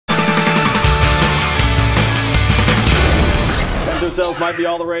cells might be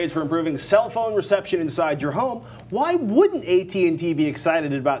all the rage for improving cell phone reception inside your home. Why wouldn't AT&T be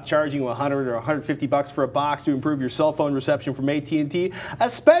excited about charging you $100 or $150 for a box to improve your cell phone reception from AT&T,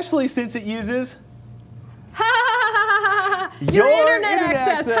 especially since it uses your internet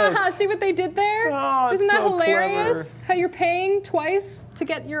access. See what they did there? Oh, Isn't that so hilarious? clever. How you're paying twice to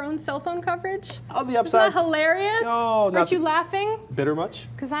get your own cell phone coverage? On the upside. Isn't that hilarious? Oh, Aren't you laughing? Bitter much?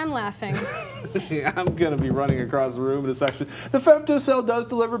 Because I'm laughing. Yeah, I'm going to be running across the room in a section. The femtocell does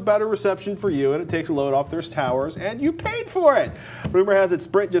deliver better reception for you, and it takes a load off their towers, and you paid for it. Rumor has it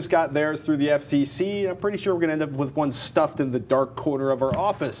Sprint just got theirs through the FCC. I'm pretty sure we're going to end up with one stuffed in the dark corner of our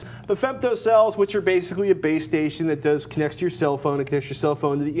office. The femtocells, which are basically a base station that connects to your cell phone and connects your cell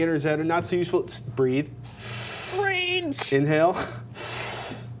phone to the internet, are not so useful. Breathe. Breathe. Inhale.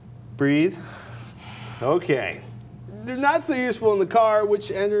 Breathe. Okay. They're not so useful in the car,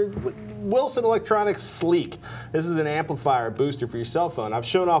 Wilson Electronics Sleek. This is an amplifier booster for your cell phone. I've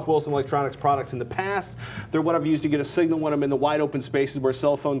shown off Wilson Electronics products in the past. They're what I've used to get a signal when I'm in the wide open spaces where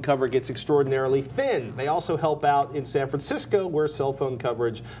cell phone cover gets extraordinarily thin. They also help out in San Francisco where cell phone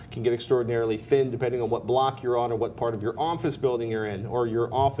coverage can get extraordinarily thin depending on what block you're on or what part of your office building you're in, or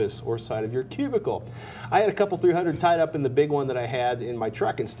your office or side of your cubicle. I had a couple 300 tied up in the big one that I had in my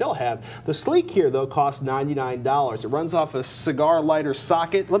truck and still have. The Sleek here though costs $99. It runs off a cigar lighter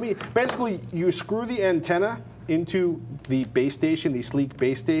socket. Basically, you screw the antenna into the base station, the Sleek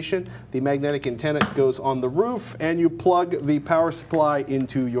base station. The magnetic antenna goes on the roof, and you plug the power supply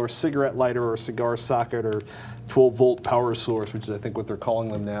into your cigarette lighter or cigar socket or 12-volt power source, which is I think what they're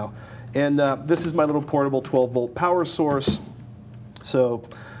calling them now. And this is my little portable 12-volt power source. So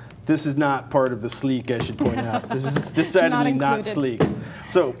this is not part of the Sleek, I should point out. This is decidedly not Sleek.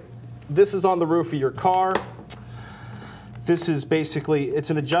 So this is on the roof of your car. This is basically, it's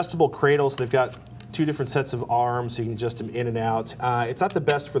an adjustable cradle, so they've got two different sets of arms so you can adjust them in and out. It's not the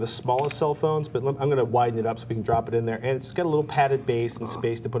best for the smallest cell phones, but I'm going to widen it up so we can drop it in there. And it's got a little padded base and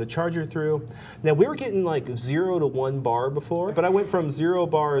space to put a charger through. Now, we were getting like 0 to 1 bar before, but I went from 0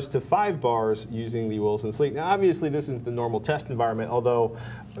 bars to 5 bars using the Wilson Sleek. Now, obviously, this isn't the normal test environment, although,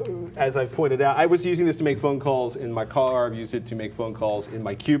 as I've pointed out, I was using this to make phone calls in my car. I've used it to make phone calls in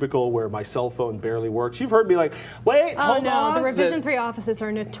my cubicle where my cell phone barely works. You've heard me like, wait, hold on. The Revision 3 offices are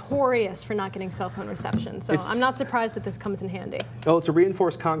notorious for not getting cell phone reception, so I'm not surprised that this comes in handy. Oh, it's a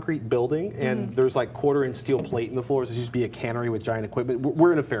reinforced concrete building, and there's like 1/4-inch steel plate in the floors. It used to be a cannery with giant equipment.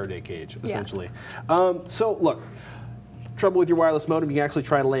 We're in a Faraday cage, essentially. Yeah. So look, trouble with your wireless modem, you can actually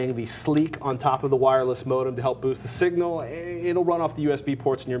try laying the Sleek on top of the wireless modem to help boost the signal. It'll run off the USB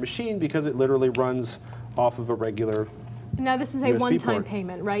ports in your machine because it literally runs off of a regular Now this is a one-time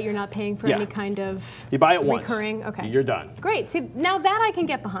payment, right? You're not paying for any kind of you buy it once. Recurring. Okay. You're done. Great. See, now that I can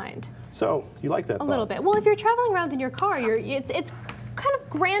get behind. So you like that? A little bit. Well, if you're traveling around in your car, it's kind of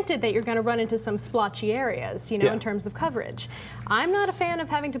granted that you're going to run into some splotchy areas, you know, in terms of coverage. I'm not a fan of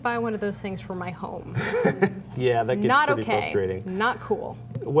having to buy one of those things for my home. Yeah, that gets pretty frustrating. Not cool.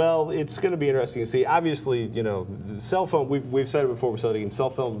 Well, it's going to be interesting to see. Obviously, you know, cell phone, we've said it before, we've said it again, cell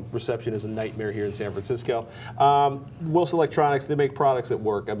phone reception is a nightmare here in San Francisco. Wilson Electronics, they make products that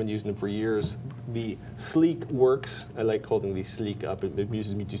work. I've been using them for years. The Sleek works. I like holding the Sleek up. It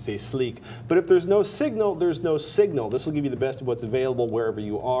amuses me to say Sleek. But if there's no signal, there's no signal. This will give you the best of what's available wherever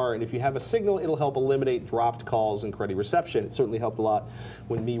you are. And if you have a signal, it'll help eliminate dropped calls and cruddy reception. It certainly helped a lot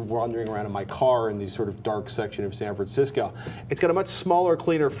when me wandering around in my car in the sort of dark section of San Francisco. It's got a much smaller,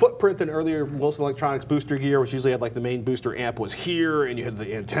 cleaner footprint than earlier Wilson Electronics booster gear, which usually had like the main booster amp was here, and you had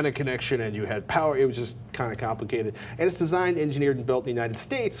the antenna connection, and you had power. It was just kind of complicated. And it's designed, engineered, and built in the United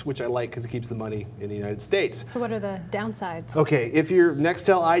States, which I like because it keeps the money in the United States. So what are the downsides? Okay, if you're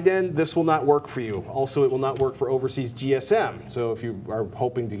Nextel iDen, this will not work for you. Also, it will not work for overseas GSM. So if you are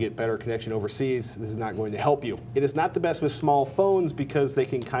hoping to get better connection overseas, this is not going to help you. It is not the best with small phones because they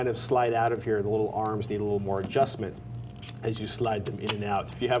can kind of slide out of here. The little arms need a little more adjustment as you slide them in and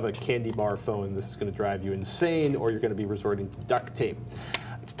out. If you have a candy bar phone, this is going to drive you insane, or you're going to be resorting to duct tape.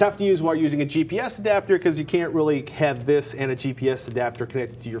 It's tough to use while using a GPS adapter because you can't really have this and a GPS adapter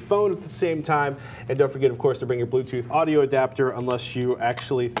connected to your phone at the same time. And don't forget, of course, to bring your Bluetooth audio adapter unless you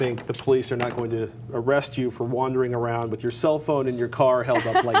actually think the police are not going to arrest you for wandering around with your cell phone in your car held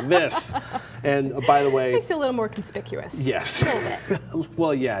up like this. And by the way, makes it a little more conspicuous. Yes. A little bit.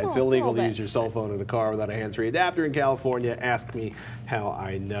 Well, yeah, it's illegal to use your cell phone in a car without a hands-free adapter in California. Ask me how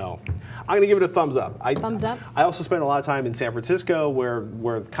I know. I'm going to give it a thumbs up. Thumbs up? I also spent a lot of time in San Francisco where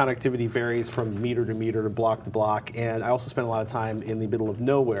where the connectivity varies from meter to meter to block to block, and I also spend a lot of time in the middle of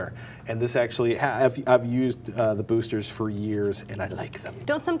nowhere. And this actually, I've used the boosters for years, and I like them.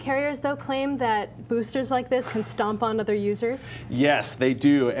 Don't some carriers, though, claim that boosters like this can stomp on other users? Yes, they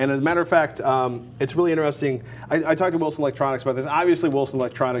do. And as a matter of fact, it's really interesting. I talked to Wilson Electronics about this. Obviously, Wilson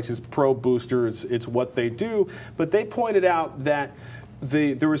Electronics is pro boosters. It's what they do. But they pointed out that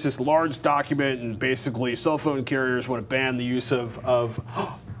there was this large document, and basically cell phone carriers want to ban the use of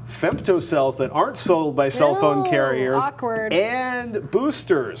femtocells that aren't sold by cell phone carriers awkward. and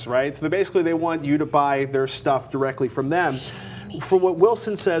boosters, right? So basically they want you to buy their stuff directly from them. For what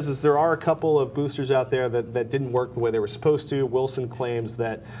Wilson says is there are a couple of boosters out there that didn't work the way they were supposed to. Wilson claims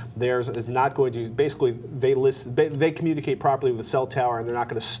that theirs is not going to, basically they communicate properly with the cell tower and they're not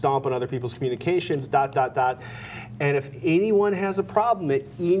going to stomp on other people's communications, ... And if anyone has a problem at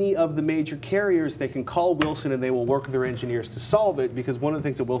any of the major carriers, they can call Wilson and they will work with their engineers to solve it, because one of the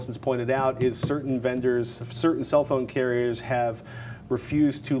things that Wilson's pointed out is certain vendors, certain cell phone carriers have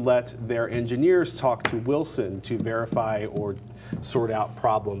refused to let their engineers talk to Wilson to verify or sort out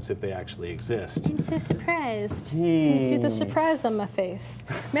problems if they actually exist. I'm so surprised. Can you see the surprise on my face?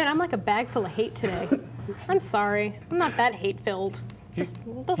 Man, I'm like a bag full of hate today. I'm sorry. I'm not that hate-filled. You're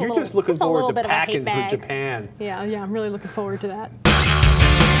just looking forward to packing for Japan. Yeah, I'm really looking forward to that.